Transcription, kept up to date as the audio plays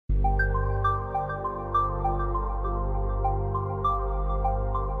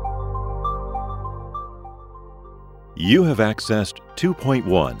You have accessed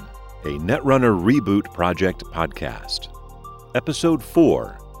 2.1, a Netrunner Reboot Project podcast. Episode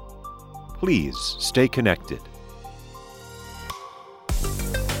 4. Please stay connected.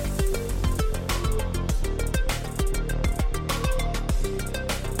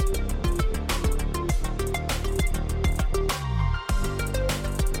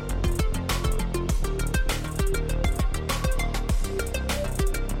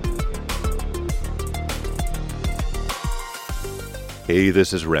 Hey,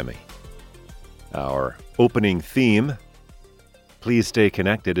 this is Remy. Our opening theme, Please Stay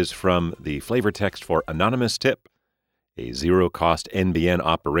Connected, is from the flavor text for Anonymous Tip, a zero-cost NBN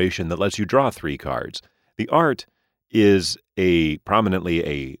operation that lets you draw 3 cards. The art is prominently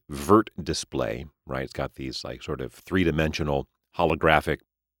a vert display, right? It's got these sort of 3-dimensional holographic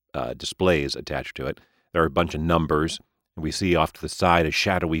displays attached to it. There are a bunch of numbers, and we see off to the side a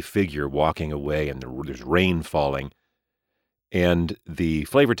shadowy figure walking away, and there's rain falling. And the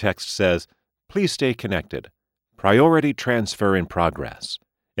flavor text says, please stay connected. Priority transfer in progress.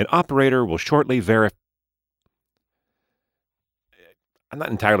 An operator will shortly verify. I'm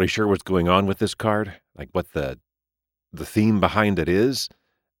not entirely sure what's going on with this card, like what the theme behind it is.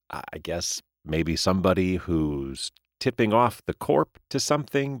 I guess maybe somebody who's tipping off the corp to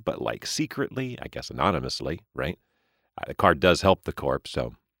something, but secretly, I guess anonymously, right? The card does help the corp,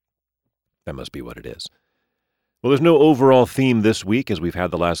 so that must be what it is. Well, there's no overall theme this week, as we've had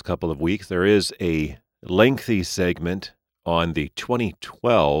the last couple of weeks. There is a lengthy segment on the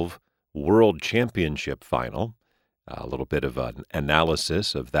 2012 World Championship final, a little bit of an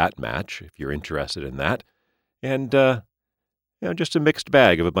analysis of that match, if you're interested in that, and just a mixed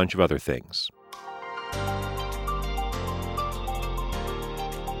bag of a bunch of other things.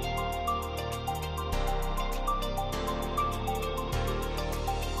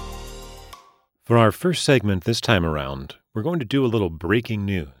 For our first segment this time around, we're going to do a little breaking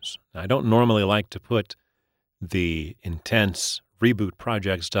news. I don't normally like to put the intense reboot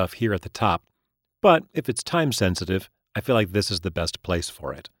project stuff here at the top, but if it's time sensitive, I feel like this is the best place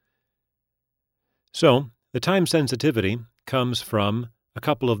for it. So, the time sensitivity comes from a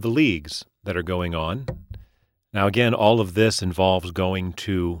couple of the leagues that are going on. Now again, all of this involves going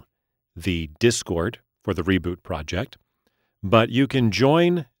to the Discord for the reboot project, but you can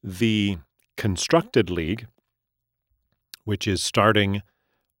join the Constructed League, which is starting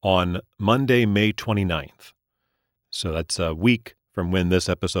on Monday, May 29th. So that's a week from when this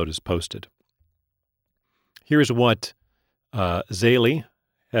episode is posted. Here's what Zaley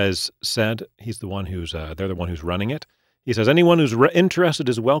has said. He's the one they're the one who's running it. He says, anyone who's interested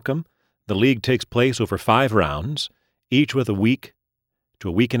is welcome. The league takes place over 5 rounds, each with a week to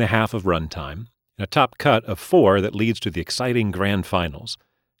a week and a half of runtime, and a top cut of 4 that leads to the exciting grand finals.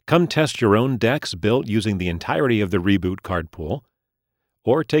 Come test your own decks built using the entirety of the reboot card pool,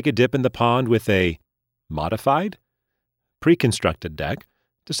 or take a dip in the pond with a modified, pre-constructed deck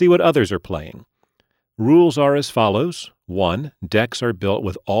to see what others are playing. Rules are as follows. 1. Decks are built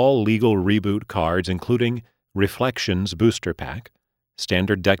with all legal reboot cards, including Reflections Booster Pack.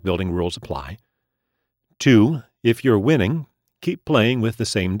 Standard deck building rules apply. 2. If you're winning, keep playing with the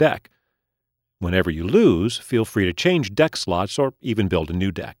same deck. Whenever you lose, feel free to change deck slots or even build a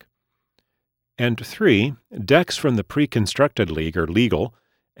new deck. And 3, decks from the pre-constructed league are legal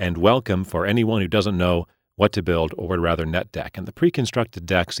and welcome for anyone who doesn't know what to build or would rather net deck. And the pre-constructed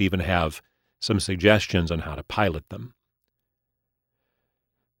decks even have some suggestions on how to pilot them.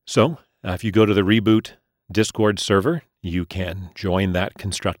 So, if you go to the Reboot Discord server, you can join that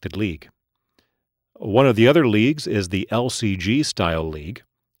constructed league. One of the other leagues is the LCG-style league.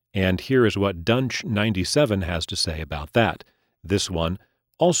 And here is what Dunch97 has to say about that. This one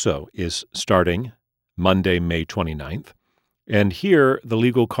also is starting Monday, May 29th. And here, the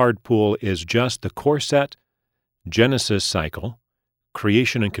legal card pool is just the core set, Genesis cycle,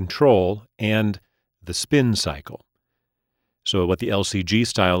 Creation and Control, and the Spin cycle. So what the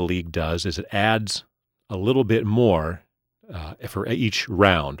LCG-style league does is it adds a little bit more for each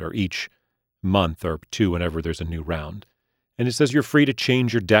round or each month or 2 whenever there's a new round. And it says you're free to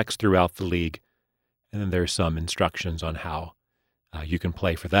change your decks throughout the league. And then there's some instructions on how you can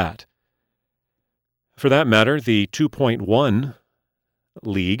play for that. For that matter, the 2.1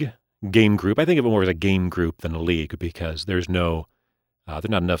 league game group, I think of it more as a game group than a league because there's not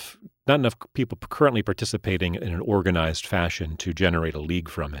enough people currently participating in an organized fashion to generate a league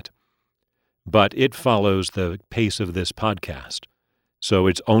from it. But it follows the pace of this podcast. So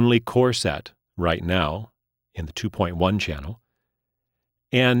it's only core set right now in the 2.1 channel.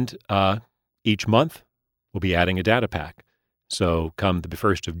 And each month, we'll be adding a data pack. So come the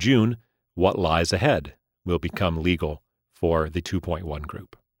 1st of June, what lies ahead? will become legal for the 2.1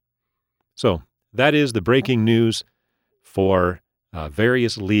 group. So that is the breaking news for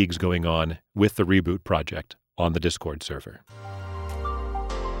various leagues going on with the Reboot project on the Discord server.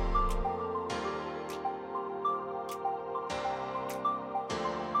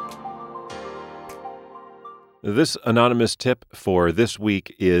 This anonymous tip for this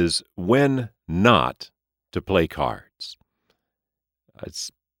week is when not to play cards.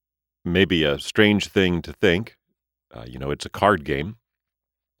 It's maybe a strange thing to think. It's a card game.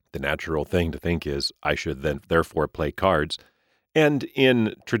 The natural thing to think is I should therefore play cards. And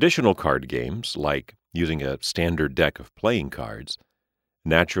in traditional card games, like using a standard deck of playing cards,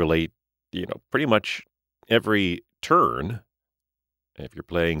 naturally, pretty much every turn, if you're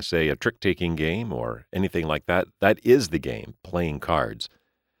playing, say, a trick-taking game or anything like that, that is the game, playing cards.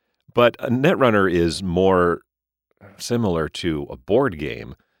 But a Netrunner is more similar to a board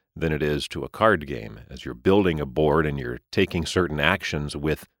game than it is to a card game, as you're building a board and you're taking certain actions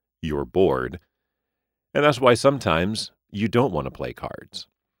with your board. And that's why sometimes you don't want to play cards.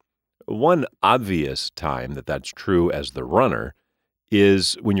 One obvious time that that's true as the runner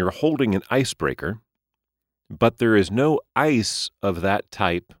is when you're holding an icebreaker, but there is no ice of that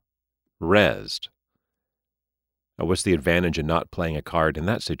type rezzed. Now, what's the advantage in not playing a card in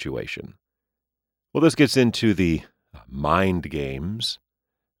that situation? Well, this gets into the mind games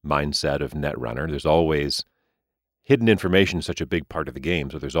mindset of Netrunner. There's always hidden information, such a big part of the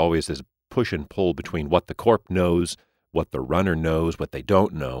game, so there's always this push and pull between what the corp knows, what the runner knows, what they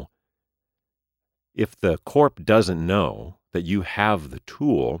don't know. If the corp doesn't know that you have the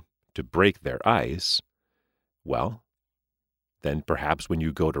tool to break their ice, well, then perhaps when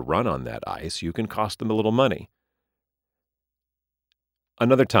you go to run on that ice, you can cost them a little money.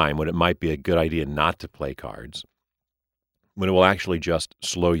 Another time when it might be a good idea not to play cards, when it will actually just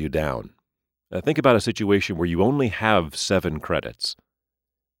slow you down. Think about a situation where you only have 7 credits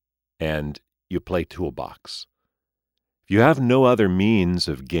and you play Toolbox. If you have no other means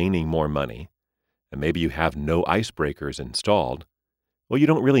of gaining more money, and maybe you have no icebreakers installed, well, you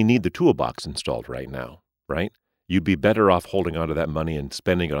don't really need the Toolbox installed right now, right? You'd be better off holding onto that money and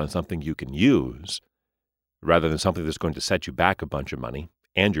spending it on something you can use rather than something that's going to set you back a bunch of money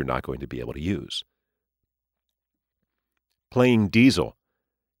and you're not going to be able to use. Playing Diesel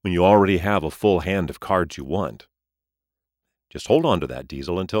when you already have a full hand of cards you want. Just hold on to that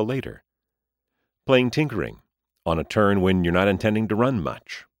Diesel until later. Playing Tinkering on a turn when you're not intending to run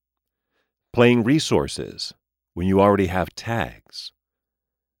much. Playing Resources when you already have tags.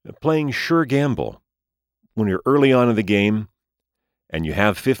 Playing Sure Gamble when you're early on in the game and you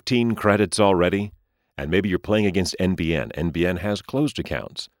have 15 credits already, and maybe you're playing against NBN. NBN has closed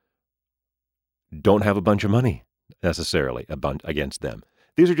accounts. Don't have a bunch of money necessarily against them.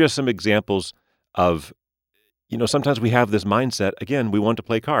 These are just some examples of, sometimes we have this mindset, again, we want to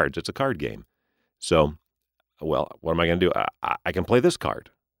play cards. It's a card game. So, well, what am I going to do? I can play this card.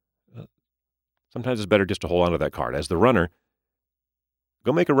 Sometimes it's better just to hold on to that card. As the runner,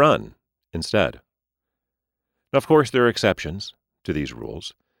 go make a run instead. Now, of course, there are exceptions to these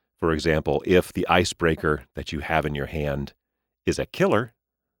rules. For example, if the icebreaker that you have in your hand is a killer,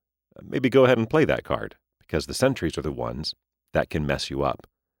 maybe go ahead and play that card, because the sentries are the ones that can mess you up.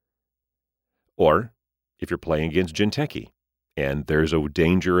 Or if you're playing against Jinteki, and there's a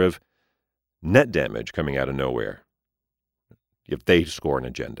danger of net damage coming out of nowhere, if they score an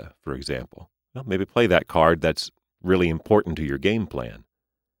agenda, for example, well, maybe play that card that's really important to your game plan.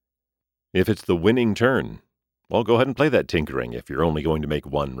 If it's the winning turn, well, go ahead and play that Tinkering if you're only going to make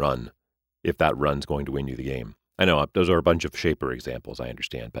one run, if that run's going to win you the game. I know those are a bunch of Shaper examples, I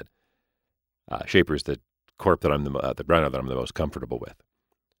understand, but Shaper is the corp that the runner that I'm the most comfortable with.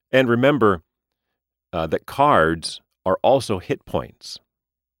 And remember that cards are also hit points,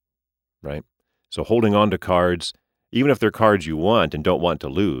 right? So holding on to cards, even if they're cards you want and don't want to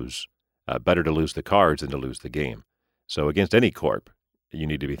lose, better to lose the cards than to lose the game. So against any corp, you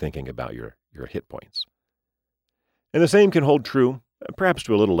need to be thinking about your hit points. And the same can hold true, perhaps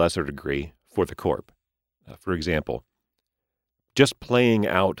to a little lesser degree, for the corp. For example, just playing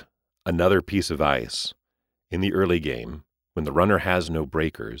out another piece of ice in the early game when the runner has no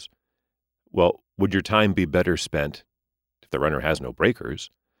breakers, well, would your time be better spent, if the runner has no breakers,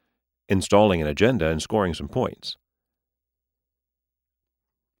 installing an agenda and scoring some points?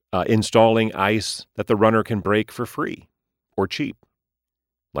 Installing ice that the runner can break for free or cheap,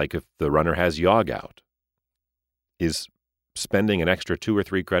 like if the runner has Yogg out. Is spending an extra 2 or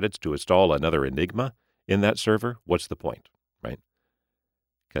 3 credits to install another Enigma in that server? What's the point, right?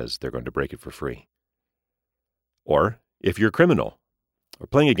 Because they're going to break it for free. Or if you're Criminal, or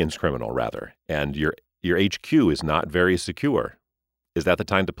playing against Criminal, rather, and you're your HQ is not very secure. Is that the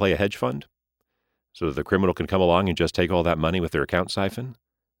time to play a hedge fund? So that the criminal can come along and just take all that money with their account siphon?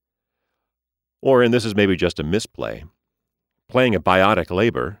 Or, and this is maybe just a misplay, playing a biotic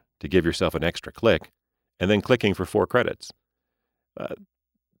labor to give yourself an extra click and then clicking for 4 credits.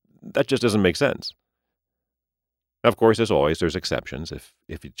 That just doesn't make sense. Of course, as always, there's exceptions. If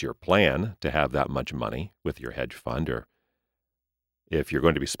it's your plan to have that much money with your hedge fund, or if you're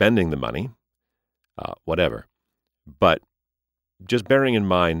going to be spending the money, whatever. But just bearing in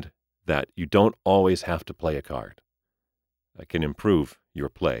mind that you don't always have to play a card. That can improve your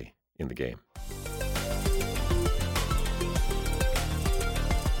play in the game.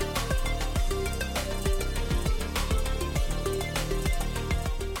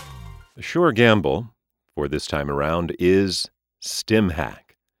 The sure gamble for this time around is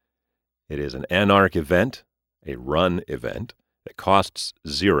StimHack. It is an Anarch event, a run event, that costs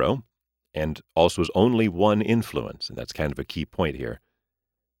 0 and also is only 1 influence, and that's kind of a key point here.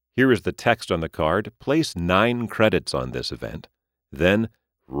 Here is the text on the card. Place 9 credits on this event, then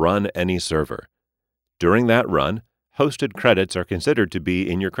run any server. During that run, hosted credits are considered to be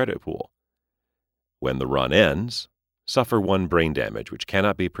in your credit pool. When the run ends, suffer 1 brain damage, which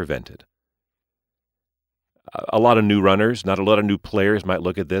cannot be prevented. A lot of new runners, not a lot of new players might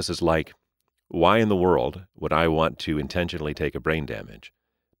look at this as like, why in the world would I want to intentionally take a brain damage?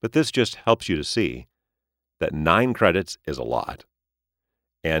 But this just helps you to see that 9 credits is a lot.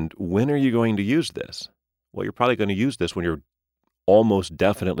 And when are you going to use this? Well, you're probably going to use this when you're almost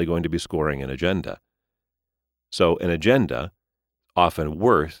definitely going to be scoring an agenda. So an agenda, often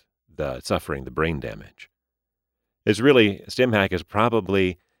worth the suffering the brain damage. StimHack is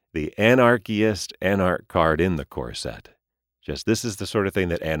probably the anarchiest Anarch card in the core set. Just this is the sort of thing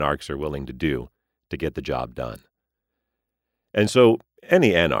that Anarchs are willing to do to get the job done. And so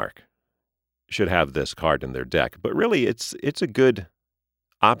any Anarch should have this card in their deck, but really it's a good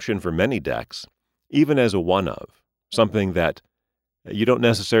option for many decks, even as a one-of, something that you don't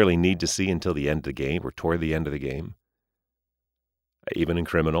necessarily need to see until the end of the game or toward the end of the game, even in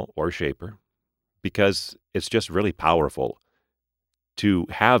Criminal or Shaper, because it's just really powerful to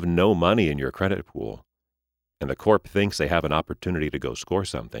have no money in your credit pool, and the Corp thinks they have an opportunity to go score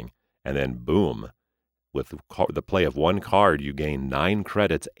something, and then boom, with the play of 1 card, you gain 9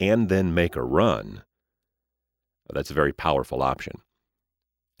 credits and then make a run. That's a very powerful option.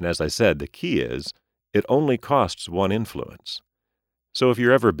 And as I said, the key is it only costs 1 influence. So if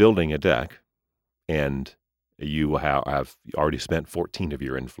you're ever building a deck and you have already spent 14 of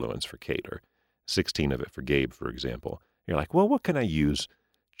your influence for Kate or 16 of it for Gabe, for example, you're like, well, what can I use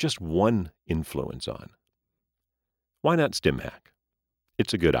just 1 influence on? Why not StimHack?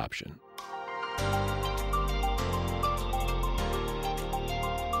 It's a good option.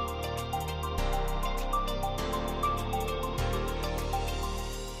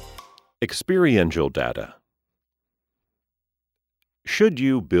 Experiential data. Should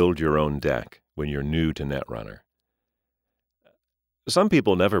you build your own deck when you're new to Netrunner? Some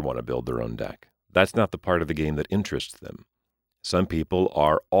people never want to build their own deck. That's not the part of the game that interests them. Some people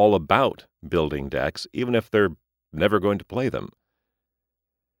are all about building decks, even if they're never going to play them.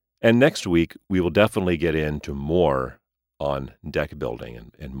 And next week, we will definitely get into more on deck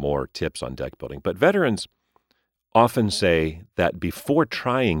building and more tips on deck building. But veterans often say that before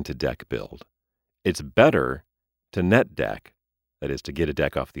trying to deck build, it's better to net deck, that is, to get a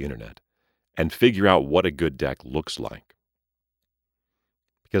deck off the internet, and figure out what a good deck looks like.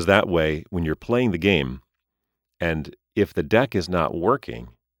 Because that way, when you're playing the game, and if the deck is not working,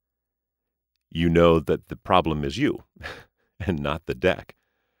 you know that the problem is you and not the deck.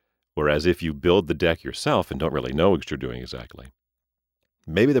 Whereas if you build the deck yourself and don't really know what you're doing exactly,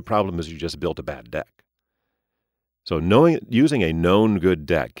 maybe the problem is you just built a bad deck. So using a known good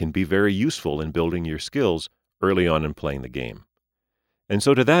deck can be very useful in building your skills early on in playing the game. And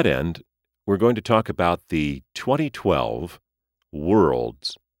so to that end, we're going to talk about the 2012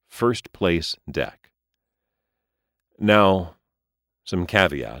 World's first place deck. Now, some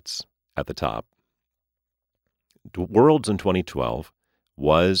caveats at the top. Worlds in 2012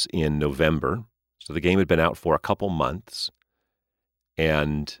 was in November, so the game had been out for a couple months,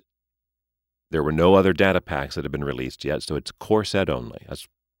 and there were no other data packs that had been released yet, so it's core set only. That's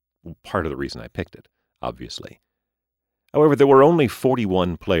part of the reason I picked it, obviously. However, there were only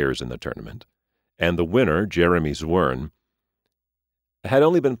 41 players in the tournament, and the winner, Jeremy Zwern, had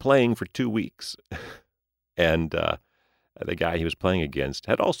only been playing for 2 weeks, and the guy he was playing against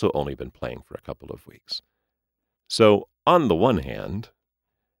had also only been playing for a couple of weeks. So, on the one hand,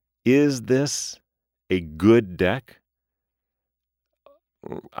 is this a good deck?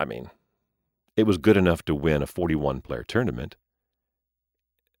 I mean, it was good enough to win a 41-player tournament.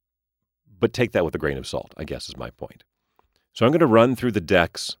 But take that with a grain of salt, I guess is my point. So I'm going to run through the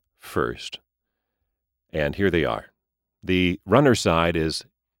decks first. And here they are. The runner side is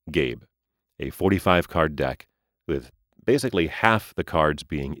Gabe, a 45-card deck with basically half the cards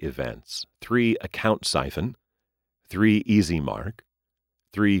being events. 3 Account Siphon, 3 Easy Mark,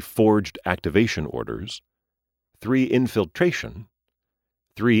 3 Forged Activation Orders, 3 Infiltration,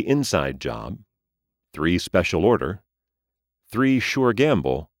 3 Inside Job, 3 Special Order, 3 Sure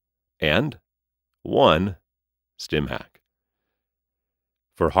Gamble, and 1 Stim Hack.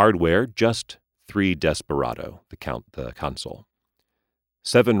 For hardware, just 3 Desperado, the console.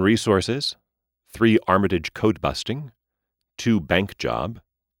 7 Resources, 3 Armitage Code Busting, 2 Bank Job,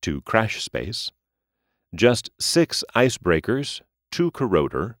 2 Crash Space, just 6 Icebreakers, 2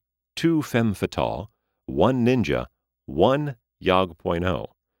 Corroder, 2 Femme Fatale, 1 Ninja, 1 Yogg.0.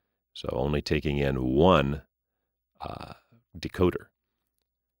 So only taking in 1 decoder.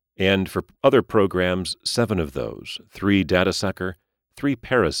 And for other programs, 7 of those, 3 Data Sucker, 3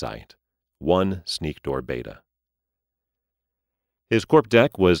 Parasite, 1 Sneak Door Beta. His Corp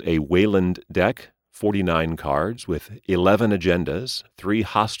deck was a Wayland deck, 49 cards with 11 agendas, 3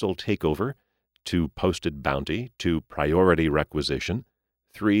 Hostile Takeover, 2 Posted Bounty, 2 Priority Requisition,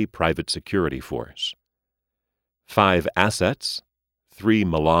 3 Private Security Force. 5 Assets, 3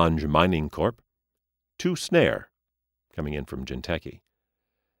 Melange Mining Corp, 2 Snare, coming in from Jinteki.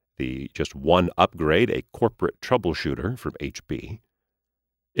 Just 1 upgrade, a Corporate Troubleshooter from HB.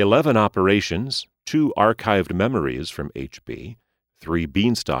 11 Operations, 2 Archived Memories from HB, 3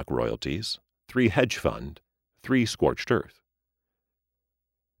 Beanstalk Royalties, 3 Hedge Fund, 3 Scorched Earth.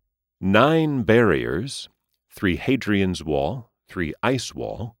 9 Barriers, 3 Hadrian's Wall, 3 Ice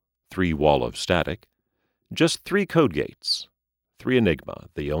Wall, 3 Wall of Static, just 3 Code Gates, 3 Enigma,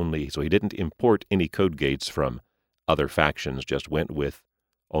 so he didn't import any Code Gates from other factions, just went with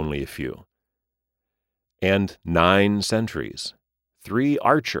only a few. And 9 Sentries, 3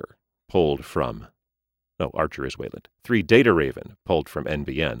 Archer, Archer is Wayland, 3 Data Raven, pulled from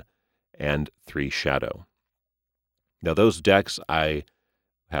NBN, and 3 Shadow. Now those decks I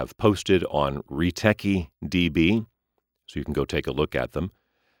have posted on Reteki DB, so you can go take a look at them.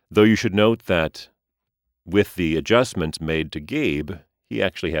 Though you should note that with the adjustments made to Gabe, he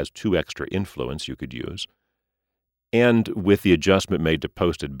actually has 2 extra influence you could use. And with the adjustment made to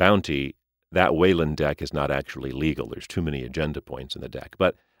Posted Bounty, that Wayland deck is not actually legal. There's too many agenda points in the deck.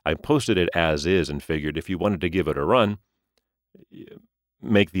 But I posted it as is and figured if you wanted to give it a run,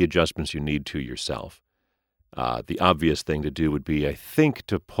 make the adjustments you need to yourself. The obvious thing to do would be, I think,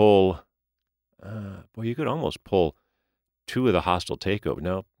 to pull... you could almost pull 2 of the Hostile Takeover.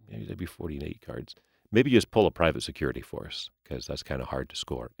 No, maybe that'd be 48 cards. Maybe just pull a Private Security Force, because that's kind of hard to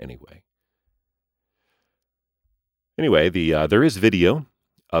score anyway. Anyway, there is video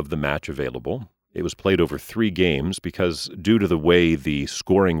of the match available. It was played over 3 games because due to the way the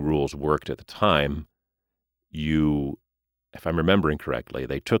scoring rules worked at the time, if I'm remembering correctly,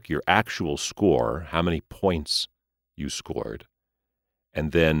 they took your actual score, how many points you scored,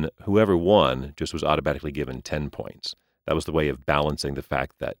 and then whoever won just was automatically given 10 points. That was the way of balancing the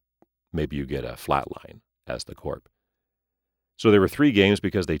fact that maybe you get a flat line as the Corp. So there were 3 games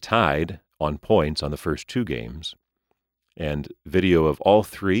because they tied on points on the first 2 games. And video of all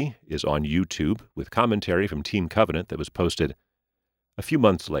 3 is on YouTube with commentary from Team Covenant that was posted a few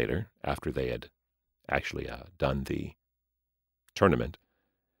months later after they had actually done the tournament.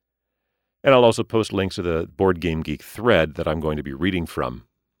 And I'll also post links to the Board Game Geek thread that I'm going to be reading from.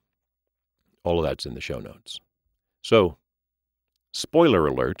 All of that's in the show notes. So, spoiler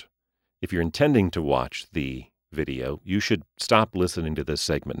alert, if you're intending to watch the video, you should stop listening to this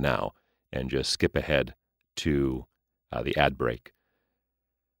segment now and just skip ahead to the ad break.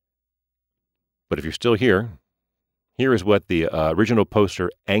 But if you're still here, here is what the original poster,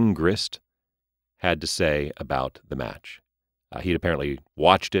 Angrist, had to say about the match. He'd apparently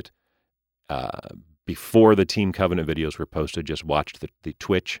watched it before the Team Covenant videos were posted, just watched the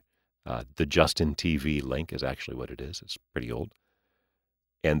Twitch. The Justin TV link is actually what it is. It's pretty old.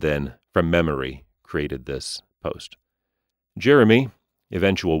 And then, from memory, created this post. Jeremy,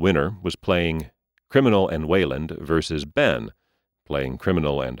 eventual winner, was playing Criminal and Wayland versus Ben, playing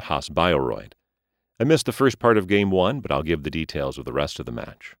Criminal and Haas Bioroid. I missed the first part of Game 1, but I'll give the details of the rest of the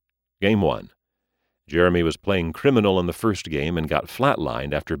match. Game 1. Jeremy was playing Criminal in the first game and got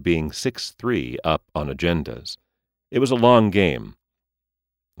flatlined after being 6-3 up on agendas. It was a long game.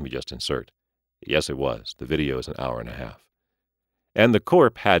 Let me just insert. Yes, it was. The video is an hour and a half. And the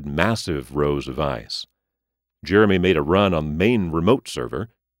Corp had massive rows of ice. Jeremy made a run on the main remote server,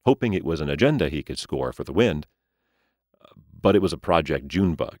 hoping it was an agenda he could score for the win, but it was a Project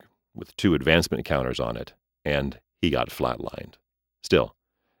Junebug with 2 advancement counters on it, and he got flatlined. Still,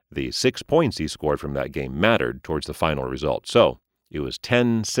 the 6 points he scored from that game mattered towards the final result, so it was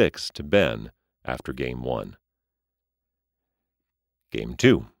 10-6 to Ben after Game 1. Game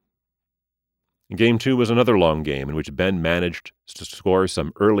 2. Game 2 was another long game in which Ben managed to score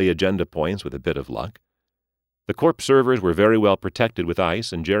some early agenda points with a bit of luck. The Corp servers were very well protected with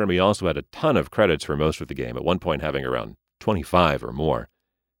ice, and Jeremy also had a ton of credits for most of the game, at one point having around 25 or more.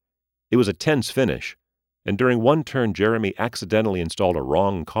 It was a tense finish, and during one turn Jeremy accidentally installed a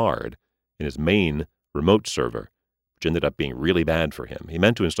wrong card in his main remote server, which ended up being really bad for him. He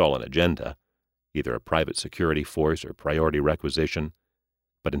meant to install an agenda, either a private security force or priority requisition,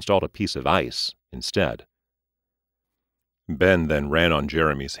 but installed a piece of ice instead. Ben then ran on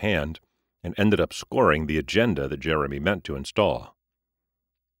Jeremy's hand and ended up scoring the agenda that Jeremy meant to install.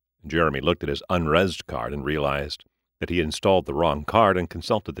 Jeremy looked at his unresed card and realized that he had installed the wrong card and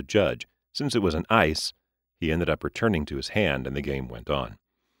consulted the judge. Since it was an ice, he ended up returning to his hand and the game went on.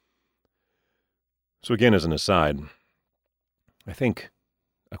 So again, as an aside, I think,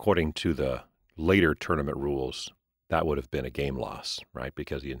 according to the later tournament rules, that would have been a game loss, right?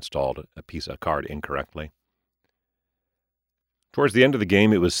 Because he installed a card incorrectly. Towards the end of the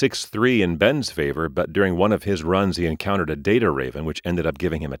game, it was 6-3 in Ben's favor, but during one of his runs, he encountered a data raven, which ended up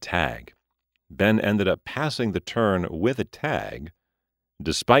giving him a tag. Ben ended up passing the turn with a tag,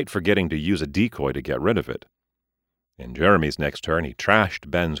 despite forgetting to use a decoy to get rid of it. In Jeremy's next turn, he trashed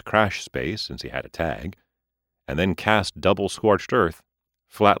Ben's crash space, since he had a tag, and then cast double Scorched Earth,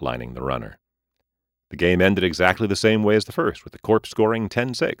 flatlining the runner. The game ended exactly the same way as the first, with the Corp scoring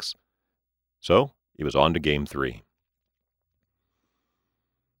 10-6. So, it was on to Game 3.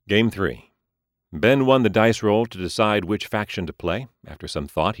 Game 3. Ben won the dice roll to decide which faction to play. After some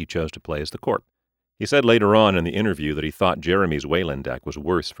thought, he chose to play as the Corp. He said later on in the interview that he thought Jeremy's Wayland deck was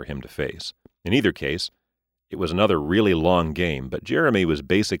worse for him to face. In either case, it was another really long game, but Jeremy was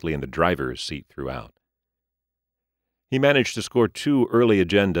basically in the driver's seat throughout. He managed to score 2 early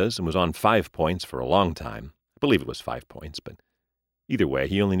agendas and was on 5 points for a long time. I believe it was 5 points, but either way,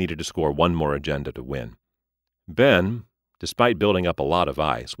 he only needed to score 1 more agenda to win. Ben, despite building up a lot of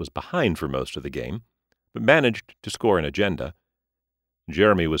ice, was behind for most of the game, but managed to score an agenda.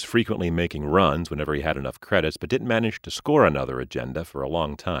 Jeremy was frequently making runs whenever he had enough credits, but didn't manage to score another agenda for a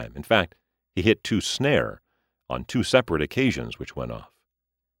long time. In fact, he hit 2 snare on 2 separate occasions, which went off.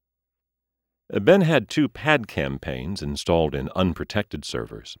 Ben had 2 pad campaigns installed in unprotected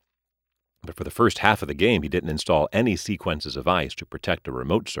servers, but for the first half of the game, he didn't install any sequences of ice to protect a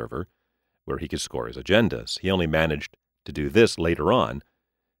remote server where he could score his agendas. He only managed to do this later on,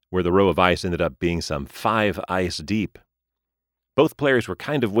 where the row of ice ended up being some 5 ice deep. Both players were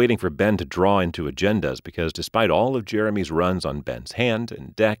kind of waiting for Ben to draw into agendas because despite all of Jeremy's runs on Ben's hand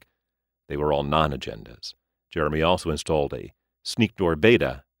and deck, they were all non-agendas. Jeremy also installed a Sneak Door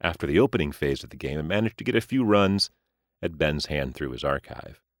Beta after the opening phase of the game and managed to get a few runs at Ben's hand through his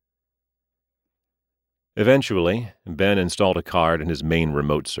archive. Eventually, Ben installed a card in his main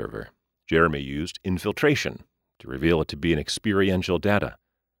remote server. Jeremy used Infiltration to reveal it to be an experiential data.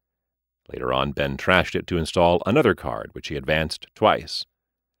 Later on, Ben trashed it to install another card, which he advanced twice.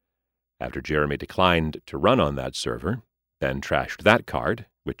 After Jeremy declined to run on that server, Ben trashed that card,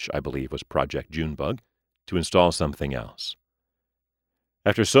 which I believe was Project Junebug, to install something else.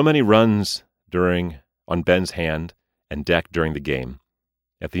 After so many runs on Ben's hand and deck during the game,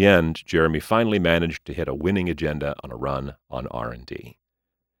 at the end, Jeremy finally managed to hit a winning agenda on a run on R&D.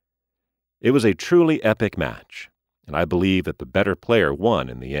 It was a truly epic match, and I believe that the better player won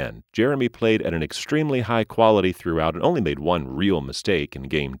in the end. Jeremy played at an extremely high quality throughout and only made one real mistake in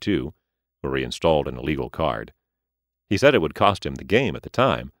Game 2, where he installed an illegal card. He said it would cost him the game at the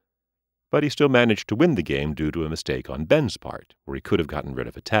time, but he still managed to win the game due to a mistake on Ben's part, where he could have gotten rid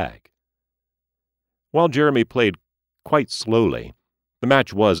of a tag. While Jeremy played quite slowly, the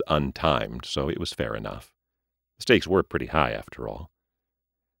match was untimed, so it was fair enough. The stakes were pretty high, after all.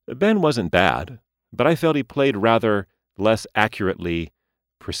 Ben wasn't bad, but I felt he played rather less accurately,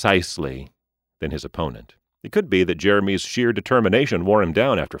 precisely, than his opponent. It could be that Jeremy's sheer determination wore him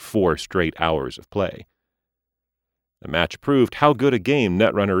down after 4 straight hours of play. The match proved how good a game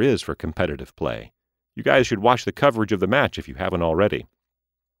Netrunner is for competitive play. You guys should watch the coverage of the match if you haven't already.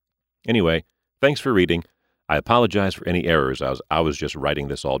 Anyway, thanks for reading. I apologize for any errors. I was just writing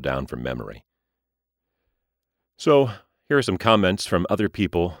this all down from memory. So, here are some comments from other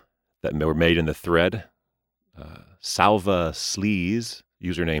people that were made in the thread. Salva Sleaze,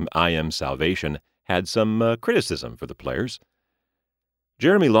 username I Am Salvation, had some criticism for the players.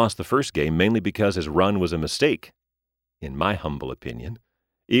 Jeremy lost the first game mainly because his run was a mistake. In my humble opinion,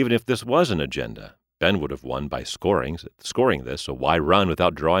 even if this was an agenda, Ben would have won by scoring this, so why run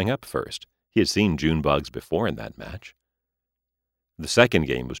without drawing up first? He had seen Junebugs before in that match. The second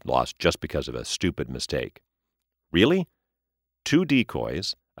game was lost just because of a stupid mistake. Really? 2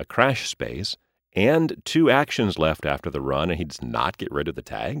 decoys, a crash space, and 2 actions left after the run, and he does not get rid of the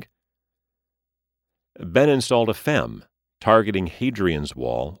tag? Ben installed a FEM, targeting Hadrian's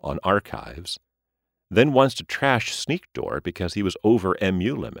Wall on archives, then wants to trash Sneak Door because he was over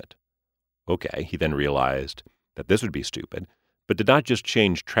MU limit. Okay, he then realized that this would be stupid, but did not just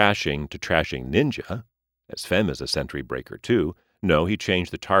change trashing to trashing Ninja, as FEM is a sentry breaker too. No, he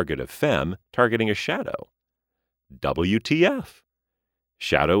changed the target of FEM, targeting a Shadow. WTF?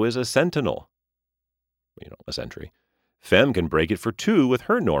 Shadow is a sentinel. A sentry. FEM can break it for 2 with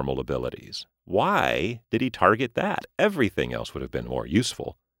her normal abilities. Why did he target that? Everything else would have been more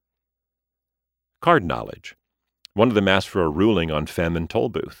useful. Card knowledge. One of them asked for a ruling on FEM and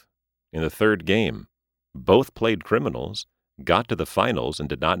Tollbooth. In the third game, both played criminals, got to the finals, and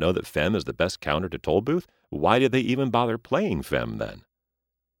did not know that FEM is the best counter to Tollbooth. Why did they even bother playing FEM then?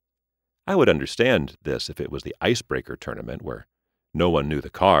 I would understand this if it was the Icebreaker tournament where no one knew the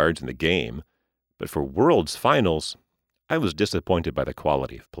cards in the game, but for Worlds finals, I was disappointed by the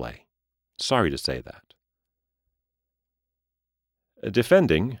quality of play. Sorry to say that.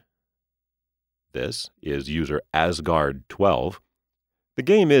 Defending this is user Asgard12. The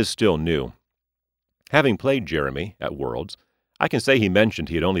game is still new. Having played Jeremy at Worlds, I can say he mentioned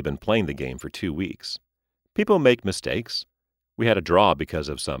he had only been playing the game for 2 weeks. People make mistakes. We had a draw because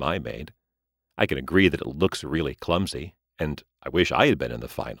of some I made. I can agree that it looks really clumsy, and I wish I had been in the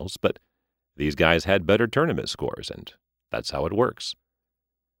finals, but these guys had better tournament scores, and that's how it works.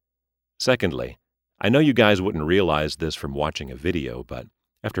 Secondly, I know you guys wouldn't realize this from watching a video, but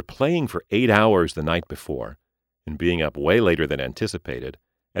after playing for 8 hours the night before, and being up way later than anticipated,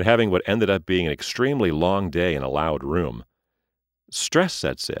 and having what ended up being an extremely long day in a loud room, stress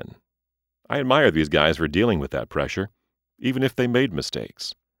sets in. I admire these guys for dealing with that pressure, even if they made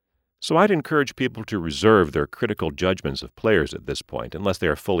mistakes. So I'd encourage people to reserve their critical judgments of players at this point unless they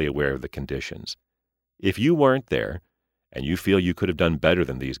are fully aware of the conditions. If you weren't there, and you feel you could have done better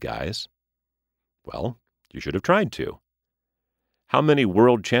than these guys, well, you should have tried to. How many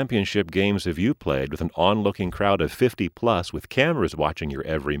World Championship games have you played with an onlooking crowd of 50+ with cameras watching your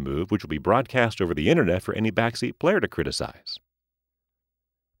every move, which will be broadcast over the internet for any backseat player to criticize?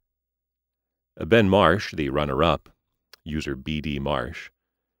 Ben Marsh, the runner-up, user BD Marsh,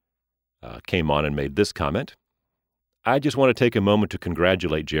 came on and made this comment. I just want to take a moment to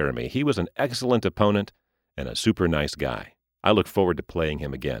congratulate Jeremy. He was an excellent opponent and a super nice guy. I look forward to playing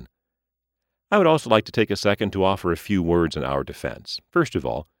him again. I would also like to take a second to offer a few words in our defense. First of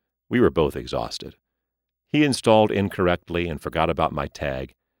all, we were both exhausted. He installed incorrectly and forgot about my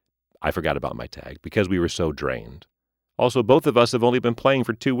tag. I forgot about my tag because we were so drained. Also, both of us have only been playing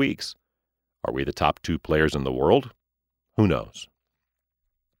for 2 weeks. Are we the top 2 players in the world? Who knows?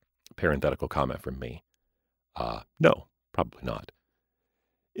 Parenthetical comment from me. No, probably not.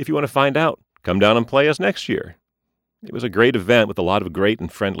 If you want to find out, come down and play us next year. It was a great event with a lot of great and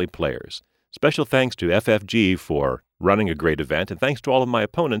friendly players. Special thanks to FFG for running a great event, and thanks to all of my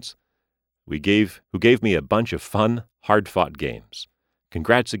opponents who gave me a bunch of fun, hard-fought games.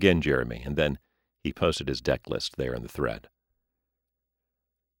 Congrats again, Jeremy. And then he posted his deck list there in the thread.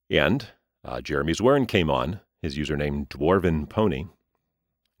 And Jeremy Zwern came on, his username Dwarven Pony.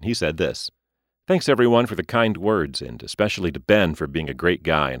 He said this: Thanks everyone for the kind words, and especially to Ben for being a great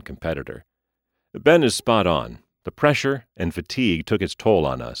guy and competitor. Ben is spot on. The pressure and fatigue took its toll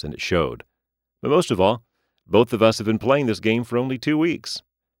on us, and it showed. But most of all, both of us have been playing this game for only 2 weeks.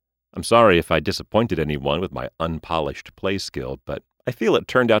 I'm sorry if I disappointed anyone with my unpolished play skill, but I feel it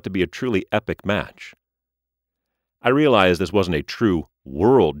turned out to be a truly epic match. I realize this wasn't a true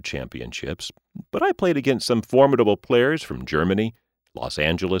World Championships, but I played against some formidable players from Germany, Los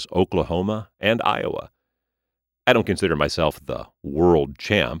Angeles, Oklahoma, and Iowa. I don't consider myself the world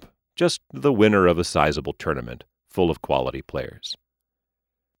champ, just the winner of a sizable tournament full of quality players.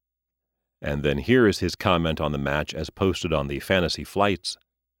 And then here is his comment on the match as posted on the Fantasy Flights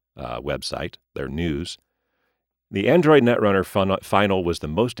website, their news. The Android Netrunner final was the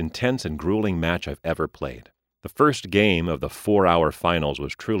most intense and grueling match I've ever played. The first game of the 4-hour finals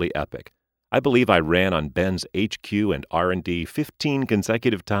was truly epic. I believe I ran on Ben's HQ and R&D 15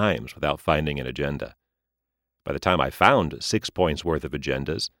 consecutive times without finding an agenda. By the time I found 6 points worth of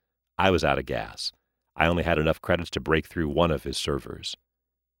agendas, I was out of gas. I only had enough credits to break through one of his servers.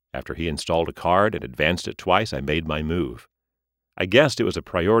 After he installed a card and advanced it twice, I made my move. I guessed it was a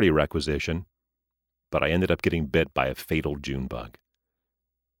priority requisition, but I ended up getting bit by a fatal June bug.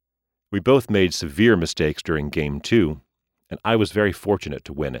 We both made severe mistakes during Game 2, and I was very fortunate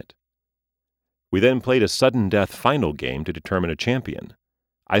to win it. We then played a sudden death final game to determine a champion.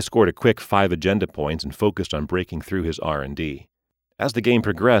 I scored a quick 5 agenda points and focused on breaking through his R&D. As the game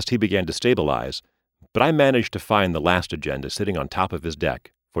progressed, he began to stabilize, but I managed to find the last agenda sitting on top of his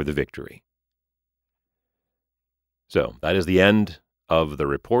deck for the victory. So, that is the end of the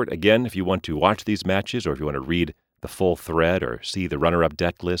report. Again, if you want to watch these matches or if you want to read the full thread or see the runner-up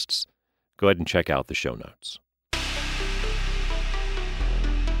deck lists, go ahead and check out the show notes.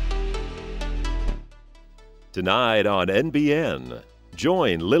 Tonight on NBN,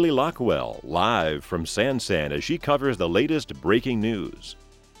 join Lily Lockwell live from Sansan as she covers the latest breaking news.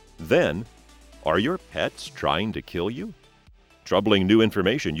 Then, are your pets trying to kill you? Troubling new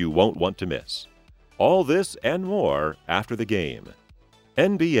information you won't want to miss. All this and more after the game.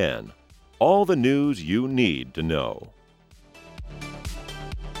 NBN, all the news you need to know.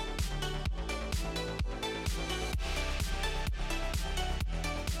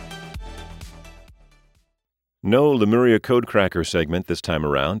 No Lemuria Codecracker segment this time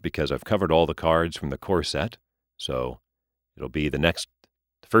around because I've covered all the cards from the core set, so it'll be the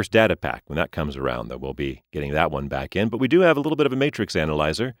first data pack when that comes around that we'll be getting that one back in. But we do have a little bit of a matrix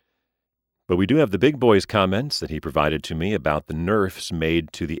analyzer. But we do have the Big Boy's comments that he provided to me about the nerfs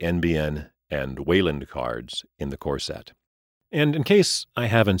made to the NBN and Wayland cards in the core set. And in case I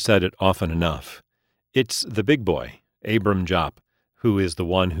haven't said it often enough, it's the Big Boy, Abram Jop, who is the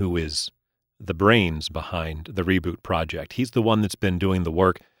one who is the brains behind the Reboot project. He's the one that's been doing the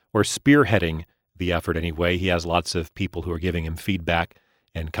work, or spearheading the effort anyway. He has lots of people who are giving him feedback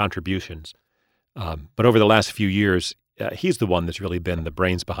and contributions. But over the last few years, he's the one that's really been the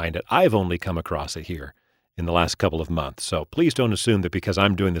brains behind it. I've only come across it here in the last couple of months. So please don't assume that because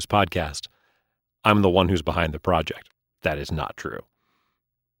I'm doing this podcast, I'm the one who's behind the project. That is not true.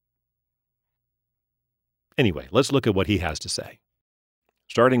 Anyway, let's look at what he has to say.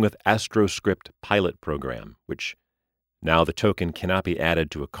 Starting with AstroScript Pilot Program, which now the token cannot be added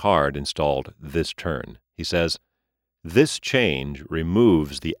to a card installed this turn. He says, this change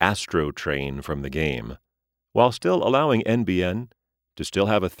removes the Astro train from the game, while still allowing NBN to still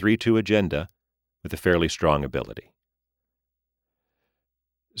have a 3-2 agenda with a fairly strong ability.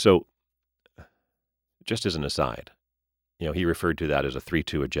 So, just as an aside, he referred to that as a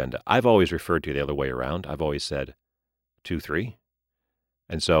 3-2 agenda. I've always referred to it the other way around. I've always said 2-3.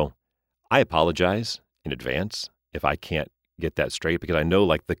 And so, I apologize in advance if I can't get that straight, because I know,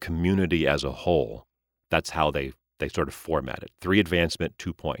 like, the community as a whole, that's how they sort of format it. 3 advancement,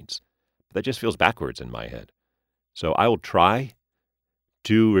 2 points. That just feels backwards in my head. So I will try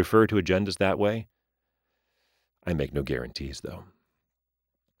to refer to agendas that way. I make no guarantees, though.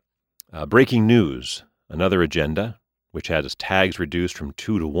 Breaking news, another agenda, which has tags reduced from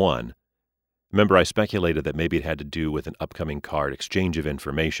 2 to 1. Remember, I speculated that maybe it had to do with an upcoming card exchange of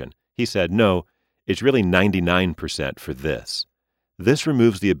information. He said, no, it's really 99% for this. This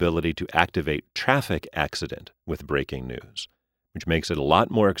removes the ability to activate traffic accident with breaking news, which makes it a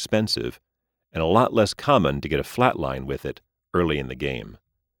lot more expensive and a lot less common to get a flatline with it early in the game.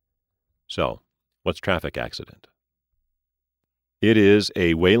 So, what's traffic accident? It is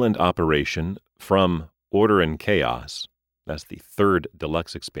a Wayland operation from Order and Chaos. That's the 3rd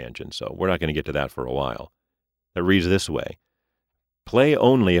deluxe expansion, so we're not going to get to that for a while. That reads this way. Play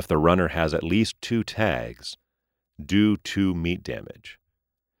only if the runner has at least 2 tags. Do 2 meat damage.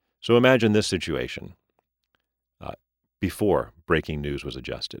 So imagine this situation before breaking news was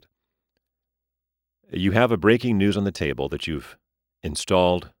adjusted. You have a breaking news on the table that you've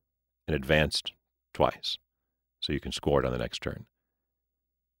installed and advanced twice, so you can score it on the next turn.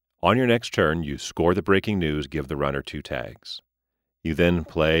 On your next turn, you score the breaking news, give the runner 2 tags. You then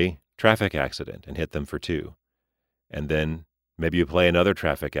play traffic accident and hit them for 2. And then maybe you play another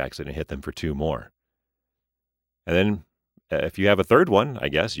traffic accident and hit them for 2 more. And then if you have a third one, I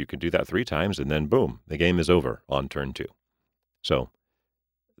guess you can do that 3 times, and then boom, the game is over on turn 2. So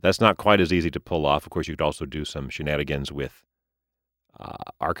that's not quite as easy to pull off. Of course, you could also do some shenanigans with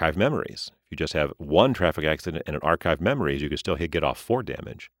archive memories. If you just have 1 traffic accident and an archive memories, you could still get off 4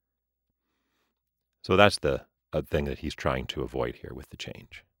 damage. So that's the thing that he's trying to avoid here with the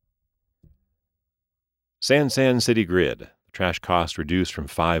change. Sansan City Grid, the trash cost reduced from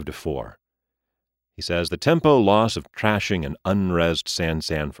 5 to 4. He says, the tempo loss of trashing an unresed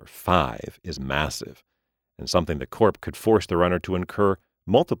Sansan for 5 is massive, and something the Corp could force the runner to incur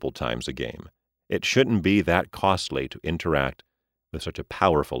multiple times a game. It shouldn't be that costly to interact with such a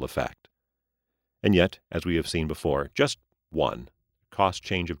powerful effect. And yet, as we have seen before, just one. Cost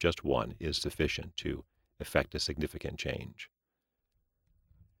change of just one is sufficient to effect a significant change.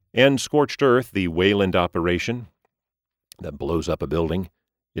 And Scorched Earth, the Wayland operation that blows up a building,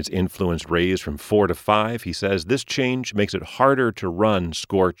 its influence raised from 4 to 5. He says this change makes it harder to run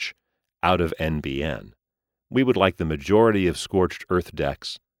Scorch out of NBN. We would like the majority of Scorched Earth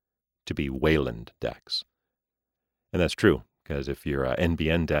decks to be Wayland decks. And that's true, because if your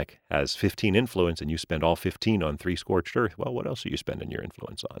NBN deck has 15 influence and you spend all 15 on 3 Scorched Earth, well, what else are you spending your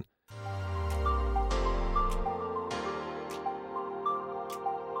influence on?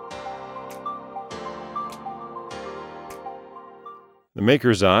 The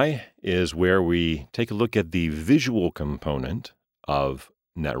Maker's Eye is where we take a look at the visual component of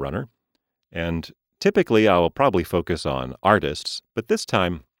Netrunner. And typically I will probably focus on artists, but this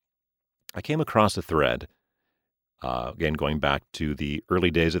time I came across a thread, again going back to the early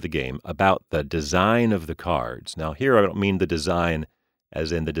days of the game, about the design of the cards. Now here I don't mean the design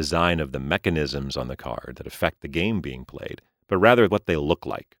as in the design of the mechanisms on the card that affect the game being played, but rather what they look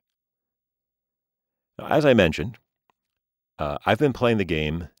like. Now, as I mentioned, I've been playing the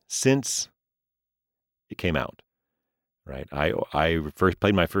game since it came out, right? I first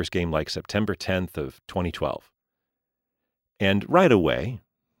played my first game like September 10th of 2012. And right away,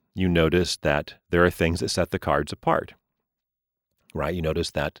 you notice that there are things that set the cards apart, right? You notice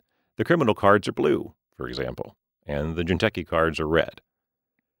that the criminal cards are blue, for example, and the Jinteki cards are red.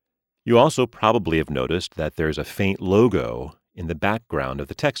 You also probably have noticed that there's a faint logo in the background of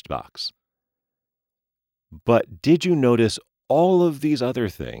the text box. But did you notice all of these other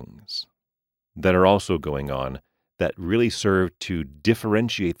things that are also going on that really serve to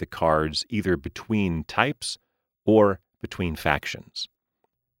differentiate the cards either between types or between factions?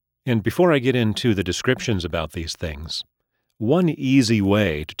 And before I get into the descriptions about these things, one easy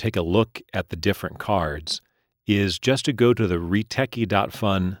way to take a look at the different cards is just to go to the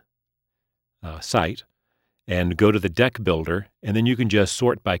reteki.fun site and go to the deck builder, and then you can just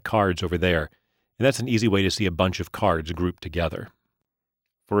sort by cards over there. And that's an easy way to see a bunch of cards grouped together.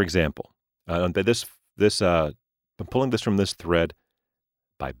 For example, I'm pulling this from this thread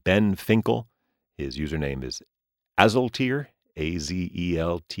by Ben Finkel. His username is Azeltir,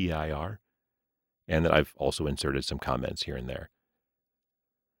 Azeltir, and that I've also inserted some comments here and there.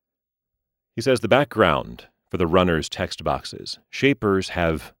 He says the background for the runner's text boxes. Shapers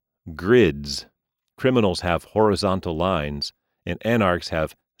have grids, criminals have horizontal lines, and anarchs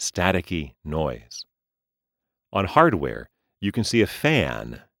have staticky noise. On hardware, you can see a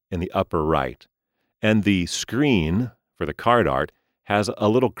fan in the upper right, and the screen for the card art has a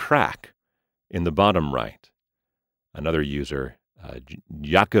little crack in the bottom right. Another user,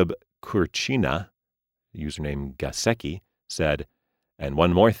 Jakub Kurchina, username Gaseki, said, and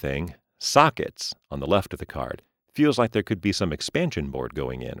one more thing, sockets on the left of the card. Feels like there could be some expansion board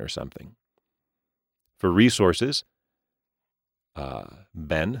going in or something. For resources,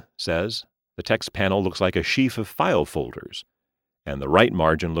 Ben says, the text panel looks like a sheaf of file folders, and the right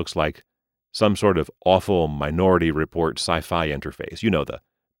margin looks like some sort of awful Minority Report sci-fi interface. You know, the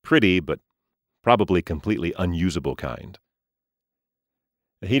pretty but probably completely unusable kind.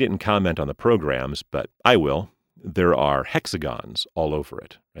 He didn't comment on the programs, but I will. There are hexagons all over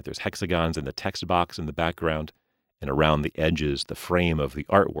it. Right? There's hexagons in the text box in the background, and around the edges, the frame of the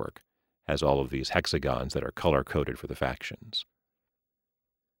artwork has all of these hexagons that are color-coded for the factions.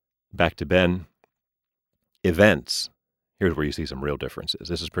 Back to Ben. Events. Here's where you see some real differences.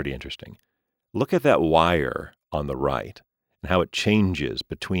 This is pretty interesting. Look at that wire on the right and how it changes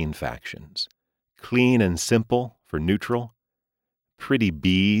between factions. Clean and simple for neutral, pretty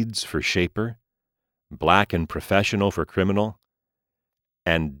beads for shaper, black and professional for criminal,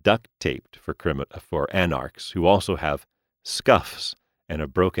 and duct-taped for anarchs, who also have scuffs and a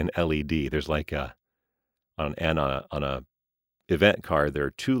broken LED. There's like on a event card, there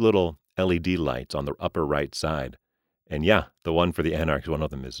are 2 little LED lights on the upper right side. And yeah, the one for the anarchs, one of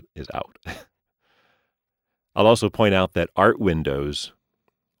them is out. I'll also point out that art windows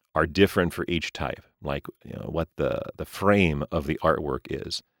are different for each type, like what the frame of the artwork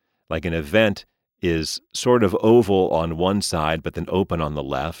is. Like an event is sort of oval on one side, but then open on the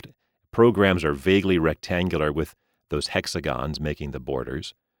left. Programs are vaguely rectangular with those hexagons making the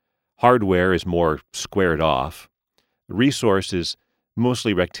borders. Hardware is more squared off. Resource is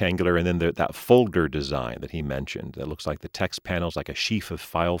mostly rectangular, and then that folder design that he mentioned that looks like the text panels, like a sheaf of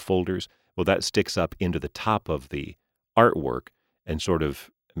file folders, well, that sticks up into the top of the artwork and sort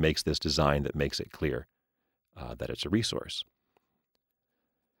of makes this design that makes it clear that it's a resource.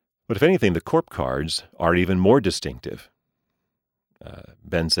 But if anything, the corp cards are even more distinctive.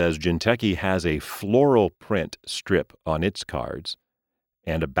 Ben says, Jinteki has a floral print strip on its cards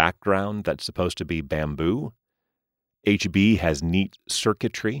and a background that's supposed to be bamboo. HB has neat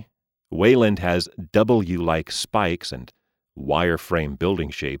circuitry. Wayland has W-like spikes and wireframe building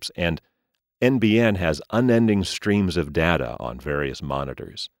shapes, and NBN has unending streams of data on various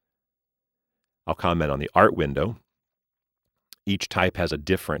monitors. I'll comment on the art window. Each type has a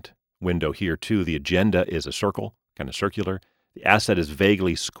different window here, too. The agenda is a circle, kind of circular. The asset is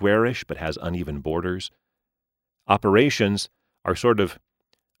vaguely squarish, but has uneven borders. Operations are sort of,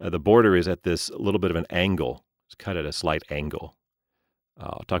 the border is at this little bit of an angle. It's cut at a slight angle.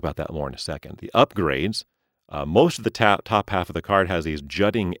 I'll talk about that more in a second. The upgrades, most of the top half of the card has these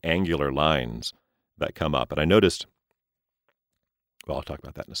jutting angular lines that come up. And I noticed, well, I'll talk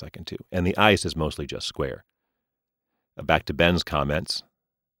about that in a second, too. And the ice is mostly just square. Back to Ben's comments.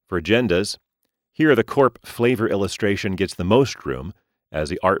 For agendas, here the Corp flavor illustration gets the most room, as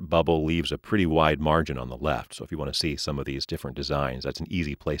the art bubble leaves a pretty wide margin on the left. So if you want to see some of these different designs, that's an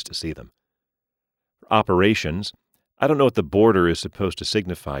easy place to see them. For operations, I don't know what the border is supposed to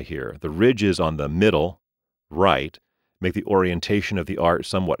signify here. The ridges on the middle, right, make the orientation of the art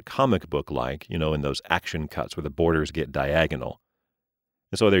somewhat comic book-like, in those action cuts where the borders get diagonal.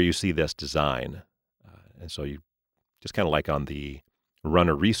 And so there you see this design. And so you just kind of like on the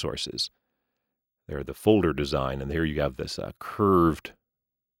runner resources. There, the folder design, and here you have this curved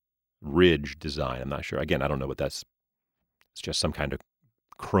ridge design. I'm not sure. Again, I don't know what that's. It's just some kind of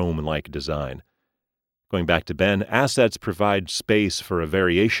chrome-like design. Going back to Ben, assets provide space for a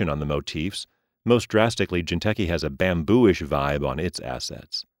variation on the motifs. Most drastically, Jinteki has a bambooish vibe on its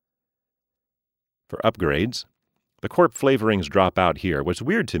assets. For upgrades, the Corp flavorings drop out here. What's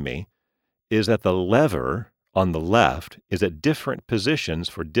weird to me is that the lever on the left is at different positions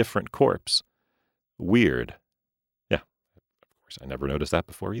for different Corps. Weird. Yeah, of course, I never noticed that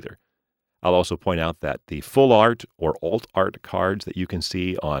before either. I'll also point out that the full art or alt art cards that you can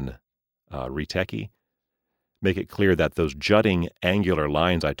see on Reteki make it clear that those jutting angular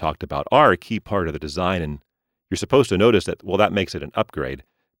lines I talked about are a key part of the design, and you're supposed to notice that, well, that makes it an upgrade,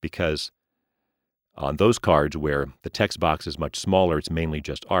 because on those cards where the text box is much smaller, it's mainly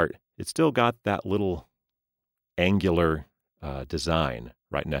just art, it's still got that little angular design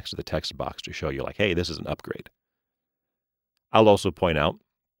right next to the text box to show you, like, hey, this is an upgrade. I'll also point out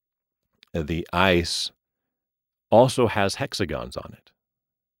the ice also has hexagons on it,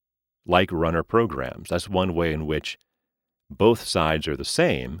 like runner programs. That's one way in which both sides are the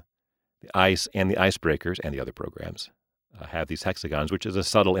same. The ice and the icebreakers and the other programs have these hexagons, which is a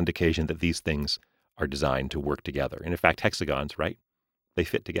subtle indication that these things are designed to work together. And in fact, hexagons, right? They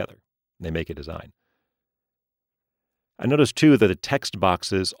fit together. They make a design. I noticed, too, that the text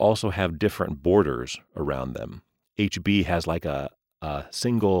boxes also have different borders around them. HB has like a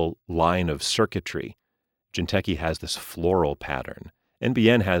single line of circuitry. Jinteki has this floral pattern.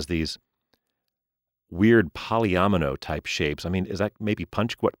 NBN has these weird polyomino-type shapes. I mean, is that maybe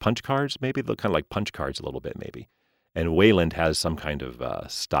punch cards? Maybe they look kind of like punch cards a little bit, maybe. And Wayland has some kind of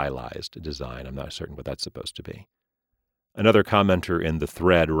stylized design. I'm not certain what that's supposed to be. Another commenter in the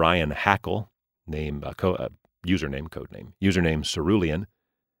thread, Ryan Hackle, codename Cerulean,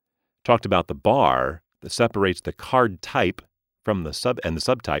 talked about the bar that separates the card type from the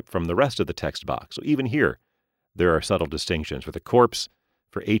subtype from the rest of the text box. So even here, there are subtle distinctions. For the Corpse,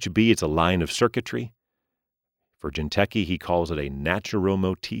 for HB, it's a line of circuitry. For Jinteki, he calls it a natural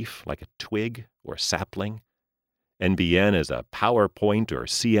motif, like a twig or sapling. NBN is a PowerPoint or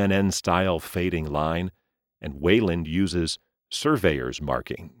CNN-style fading line, and Wayland uses surveyor's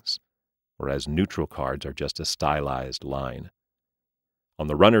markings, whereas neutral cards are just a stylized line. On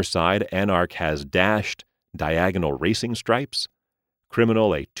the runner side, Anarch has dashed diagonal racing stripes,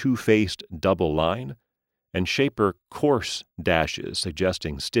 Criminal a two-faced double line, and Shaper coarse dashes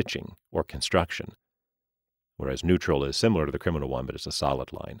suggesting stitching or construction, whereas neutral is similar to the Criminal one, but it's a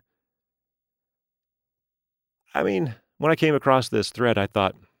solid line. I mean, when I came across this thread, I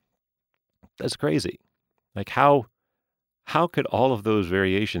thought, that's crazy. Like, how could all of those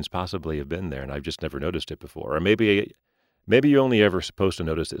variations possibly have been there, and I've just never noticed it before? Or maybe you're only ever supposed to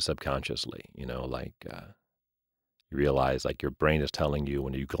notice it subconsciously, you realize, like, your brain is telling you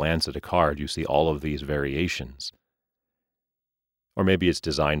when you glance at a card, you see all of these variations. Or maybe it's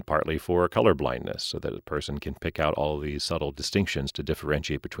designed partly for color blindness, so that a person can pick out all of these subtle distinctions to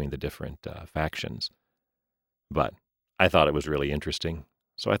differentiate between the different factions. But I thought it was really interesting,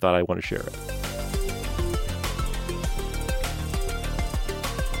 so I thought I want to share it.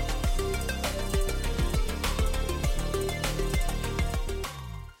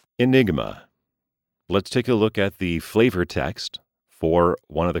 Enigma. Let's take a look at the flavor text for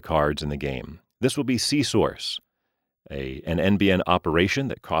one of the cards in the game. This will be C-Source, an NBN operation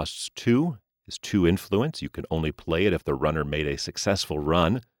that costs 2, is 2 influence. You can only play it if the runner made a successful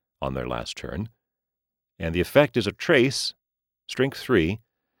run on their last turn. And the effect is a trace, strength 3.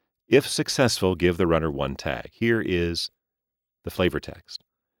 If successful, give the runner 1 tag. Here is the flavor text.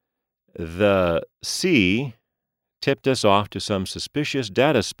 The C tipped us off to some suspicious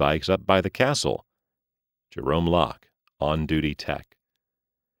data spikes up by the castle. Jerome Locke, on-duty tech.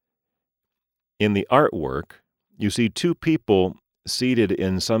 In the artwork, you see 2 people seated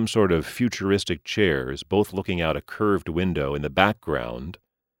in some sort of futuristic chairs, both looking out a curved window. In the background,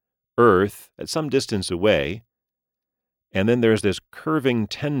 Earth at some distance away, and then there's this curving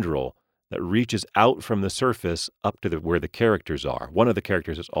tendril that reaches out from the surface up to where the characters are. One of the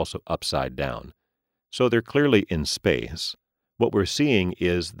characters is also upside down. So they're clearly in space. What we're seeing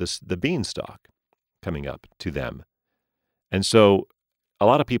is the beanstalk coming up to them. And so a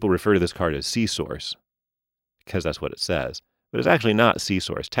lot of people refer to this card as C-Source because that's what it says. But it's actually not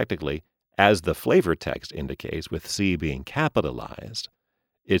C-Source. Technically, as the flavor text indicates, with C being capitalized,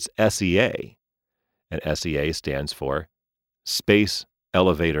 it's SEA. And SEA stands for Space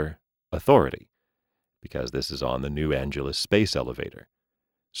Elevator Authority, because this is on the New Angeles Space Elevator.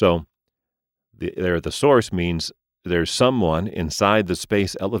 So the source means there's someone inside the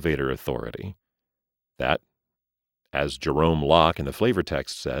Space Elevator Authority that, as Jerome Locke in the flavor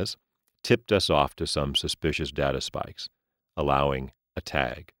text says, tipped us off to some suspicious data spikes, allowing a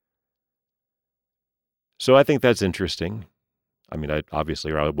tag. So I think that's interesting. I mean,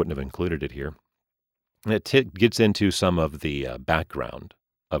 obviously, or I wouldn't have included it here. And it gets into some of the background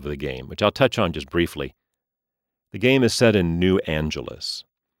of the game, which I'll touch on just briefly. The game is set in New Angeles.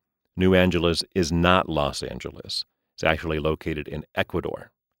 New Angeles is not Los Angeles. It's actually located in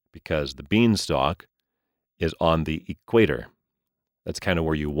Ecuador because the beanstalk is on the equator. That's kind of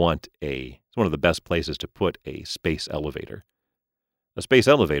where you want it's one of the best places to put a space elevator. A space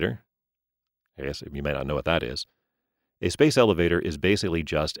elevator, I guess you may not know what that is. A space elevator is basically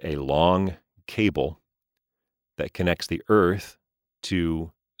just a long cable that connects the Earth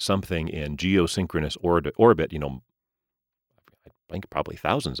to something in geosynchronous orbit, I think probably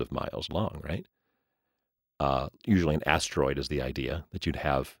thousands of miles long, right? Usually an asteroid is the idea that you'd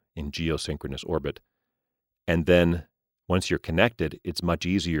have in geosynchronous orbit. And then once you're connected, it's much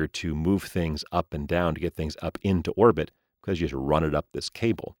easier to move things up and down, to get things up into orbit, because you just run it up this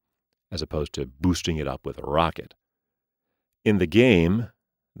cable, as opposed to boosting it up with a rocket. In the game,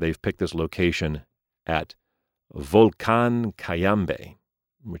 they've picked this location at Volcán Cayambe,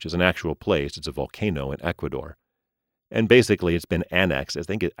 which is an actual place. It's a volcano in Ecuador. And basically, it's been annexed. I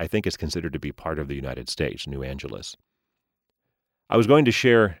think it's considered to be part of the United States, New Angeles. I was going to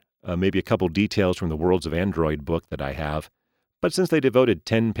share maybe a couple details from the Worlds of Android book that I have, but since they devoted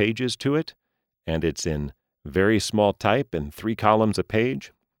 10 pages to it, and it's in very small type and 3 columns a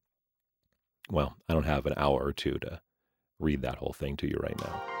page, well, I don't have an hour or 2 to read that whole thing to you right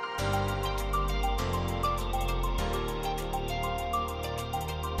now.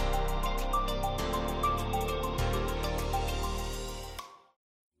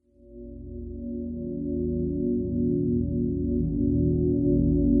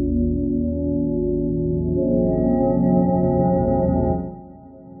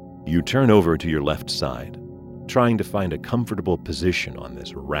 You turn over to your left side, trying to find a comfortable position on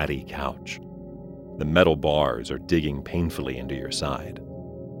this ratty couch. The metal bars are digging painfully into your side.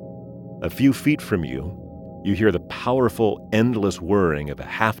 A few feet from you, you hear the powerful, endless whirring of a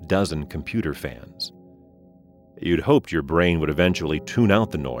half-dozen computer fans. You'd hoped your brain would eventually tune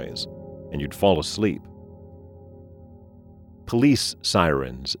out the noise, and you'd fall asleep. Police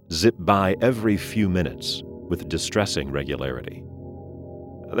sirens zip by every few minutes with distressing regularity.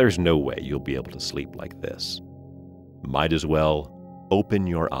 There's no way you'll be able to sleep like this. Might as well open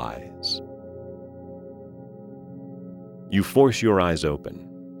your eyes. You force your eyes open,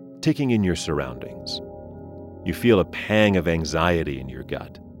 taking in your surroundings. You feel a pang of anxiety in your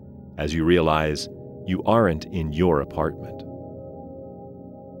gut as you realize you aren't in your apartment.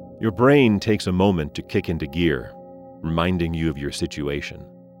 Your brain takes a moment to kick into gear, reminding you of your situation.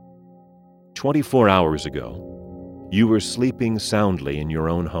 24 hours ago, you were sleeping soundly in your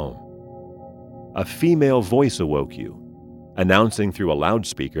own home. A female voice awoke you, announcing through a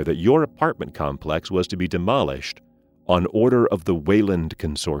loudspeaker that your apartment complex was to be demolished on order of the Wayland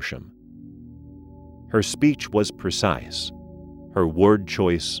Consortium. Her speech was precise, her word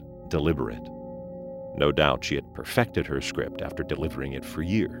choice deliberate. No doubt she had perfected her script after delivering it for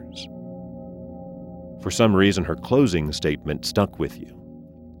years. For some reason, her closing statement stuck with you.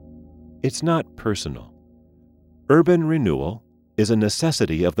 It's not personal. Urban renewal is a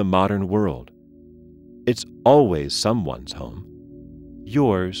necessity of the modern world. It's always someone's home.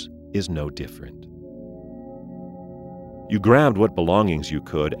 Yours is no different. You grabbed what belongings you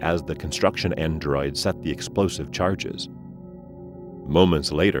could as the construction android set the explosive charges.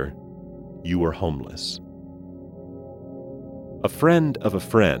 Moments later, you were homeless. A friend of a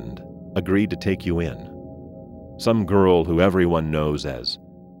friend agreed to take you in. Some girl who everyone knows as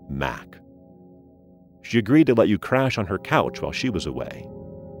Mac. She agreed to let you crash on her couch while she was away.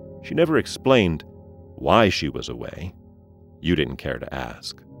 She never explained why she was away. You didn't care to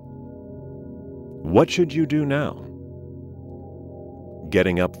ask. What should you do now?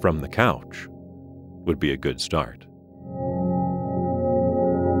 Getting up from the couch would be a good start.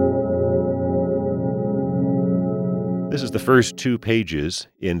 This is the first 2 pages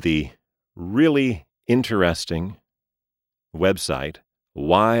in the really interesting website,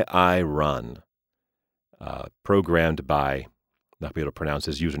 Why I Run, programmed by, not be able to pronounce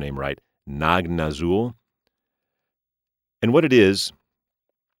his username right, Nagnazul. And what it is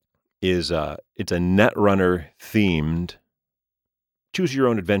it's a Netrunner themed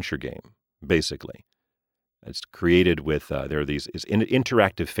choose-your-own-adventure game, basically. It's created with, it's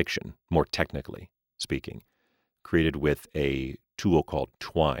interactive fiction, more technically speaking, created with a tool called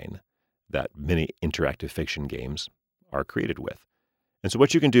Twine that many interactive fiction games are created with. And so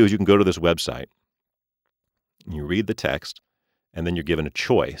what you can do is you can go to this website, you read the text, and then you're given a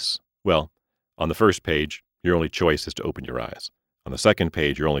choice. Well, on the first page, your only choice is to open your eyes. On the second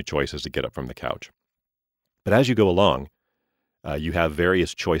page, your only choice is to get up from the couch. But as you go along, you have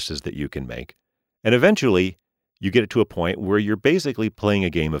various choices that you can make. And eventually, you get it to a point where you're basically playing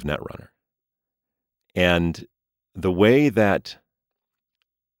a game of Netrunner. And the way that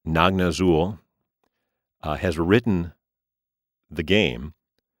Nagnazul has written the game,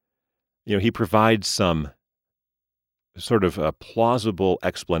 he provides some sort of plausible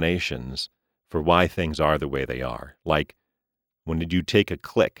explanations for why things are the way they are. Like, when did you take a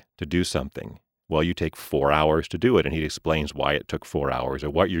click to do something? Well, you take 4 hours to do it, and he explains why it took 4 hours or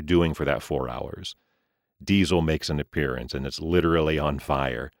what you're doing for that 4 hours. Diesel makes an appearance, and it's literally on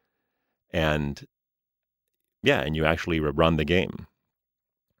fire. And you actually run the game.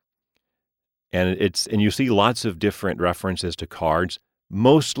 And you see lots of different references to cards,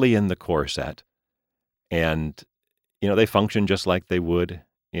 mostly in the core set. And, they function just like they would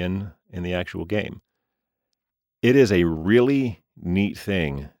in the actual game. It is a really neat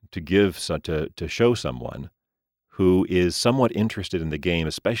thing to show someone who is somewhat interested in the game,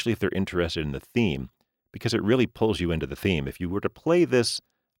 especially if they're interested in the theme, because it really pulls you into the theme. If you were to play this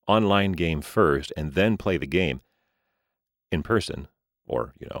online game first and then play the game in person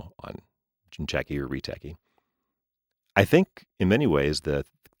or, on Chincheki or Riteki, I think in many ways the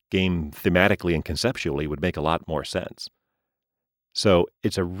game thematically and conceptually would make a lot more sense. So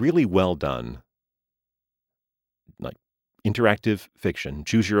it's a really well done, interactive fiction,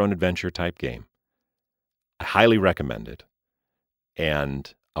 choose your own adventure type game. I highly recommend it.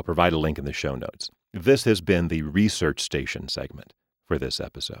 And I'll provide a link in the show notes. This has been the Research Station segment for this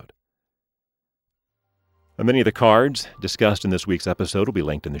episode. Many of the cards discussed in this week's episode will be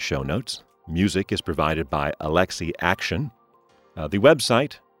linked in the show notes. Music is provided by Alexi Action. The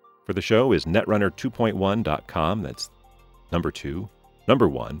website for the show is netrunner2.1.com. That's number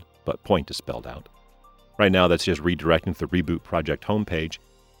 1, but point is spelled out. Right now, that's just redirecting to the Reboot Project homepage.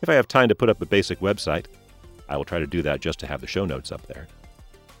 If I have time to put up a basic website, I will try to do that just to have the show notes up there.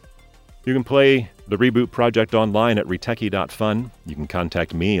 You can play the Reboot Project online at riteki.fun. You can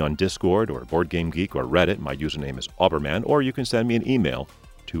contact me on Discord or BoardGameGeek or Reddit. My username is Auberman. Or you can send me an email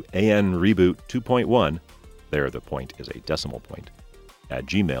to anreboot2.1. There, the point is a decimal point, at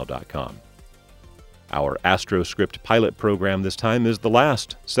gmail.com. Our AstroScript pilot program this time is the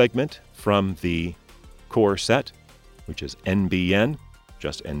last segment from the core set, which is NBN,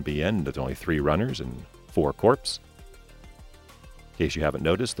 just NBN. There's only 3 runners and 4 corps. In case you haven't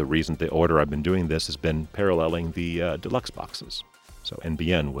noticed, the reason the order I've been doing this has been paralleling the deluxe boxes. So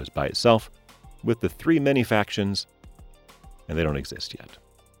NBN was by itself with the 3 mini factions, and they don't exist yet.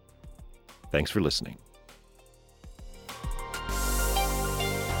 Thanks for listening.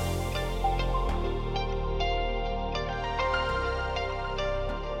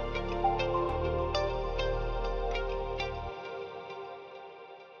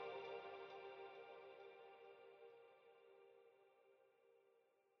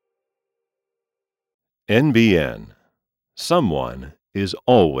 NBN. Someone is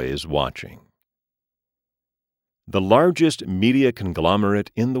always watching. The largest media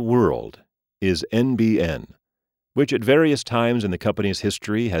conglomerate in the world is NBN, which at various times in the company's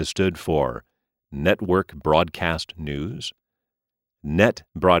history has stood for Network Broadcast News, Net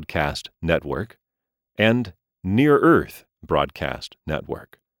Broadcast Network, and Near Earth Broadcast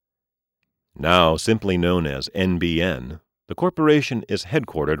Network. Now simply known as NBN, the corporation is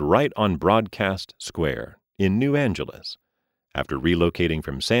headquartered right on Broadcast Square in New Angeles after relocating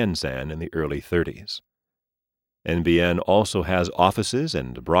from San San in the early 30s. NBN also has offices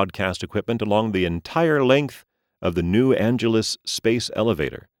and broadcast equipment along the entire length of the New Angeles Space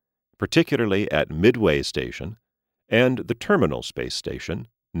Elevator, particularly at Midway Station and the Terminal Space Station,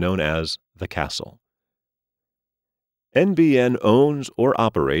 known as the Castle. NBN owns or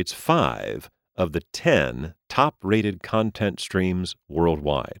operates 5 of the 10 top-rated content streams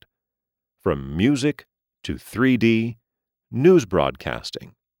worldwide, from music to 3D, news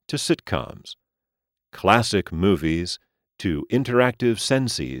broadcasting to sitcoms, classic movies to interactive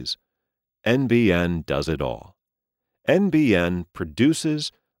Senses. NBN does it all. NBN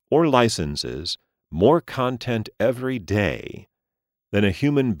produces or licenses more content every day than a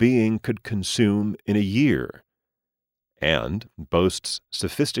human being could consume in a year, and boasts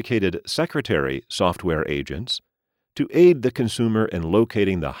sophisticated secretary software agents to aid the consumer in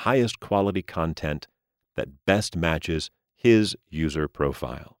locating the highest quality content that best matches his user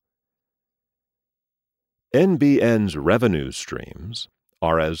profile. NBN's revenue streams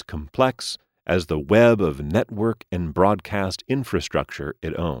are as complex as the web of network and broadcast infrastructure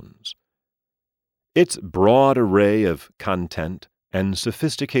it owns. Its broad array of content and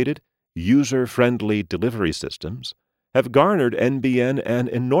sophisticated, user-friendly delivery systems have garnered NBN an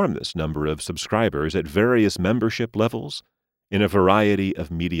enormous number of subscribers at various membership levels in a variety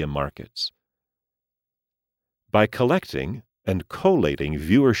of media markets. By collecting and collating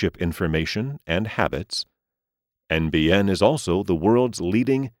viewership information and habits, NBN is also the world's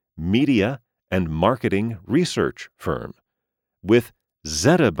leading media and marketing research firm, with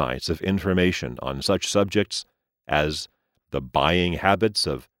zettabytes of information on such subjects as the buying habits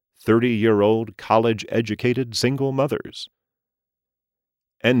of 30-year-old college-educated single mothers.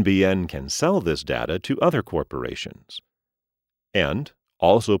 NBN can sell this data to other corporations and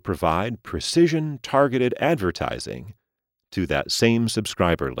also provide precision-targeted advertising to that same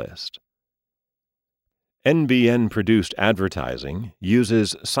subscriber list. NBN-produced advertising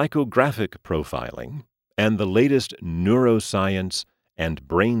uses psychographic profiling and the latest neuroscience and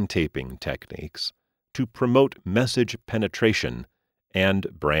brain taping techniques to promote message penetration and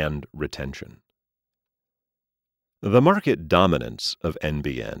brand retention. The market dominance of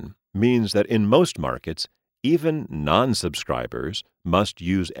NBN means that in most markets, even non-subscribers must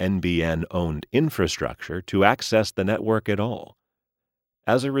use NBN-owned infrastructure to access the network at all.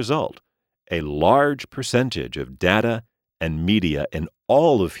 As a result, a large percentage of data and media in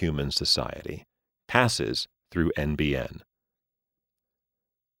all of human society passes through NBN.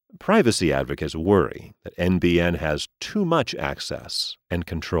 Privacy advocates worry that NBN has too much access and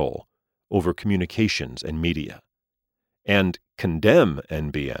control over communications and media, and condemn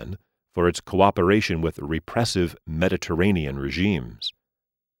NBN for its cooperation with repressive Mediterranean regimes.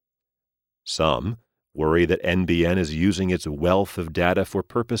 Some worry that NBN is using its wealth of data for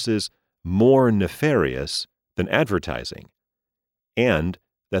purposes more nefarious than advertising, and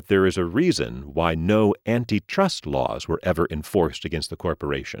that there is a reason why no antitrust laws were ever enforced against the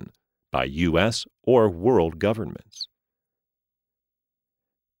corporation by U.S. or world governments.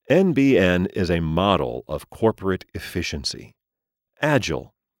 NBN is a model of corporate efficiency,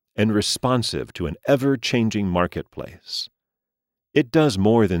 agile and responsive to an ever-changing marketplace. It does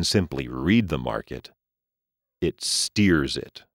more than simply read the market. It steers it.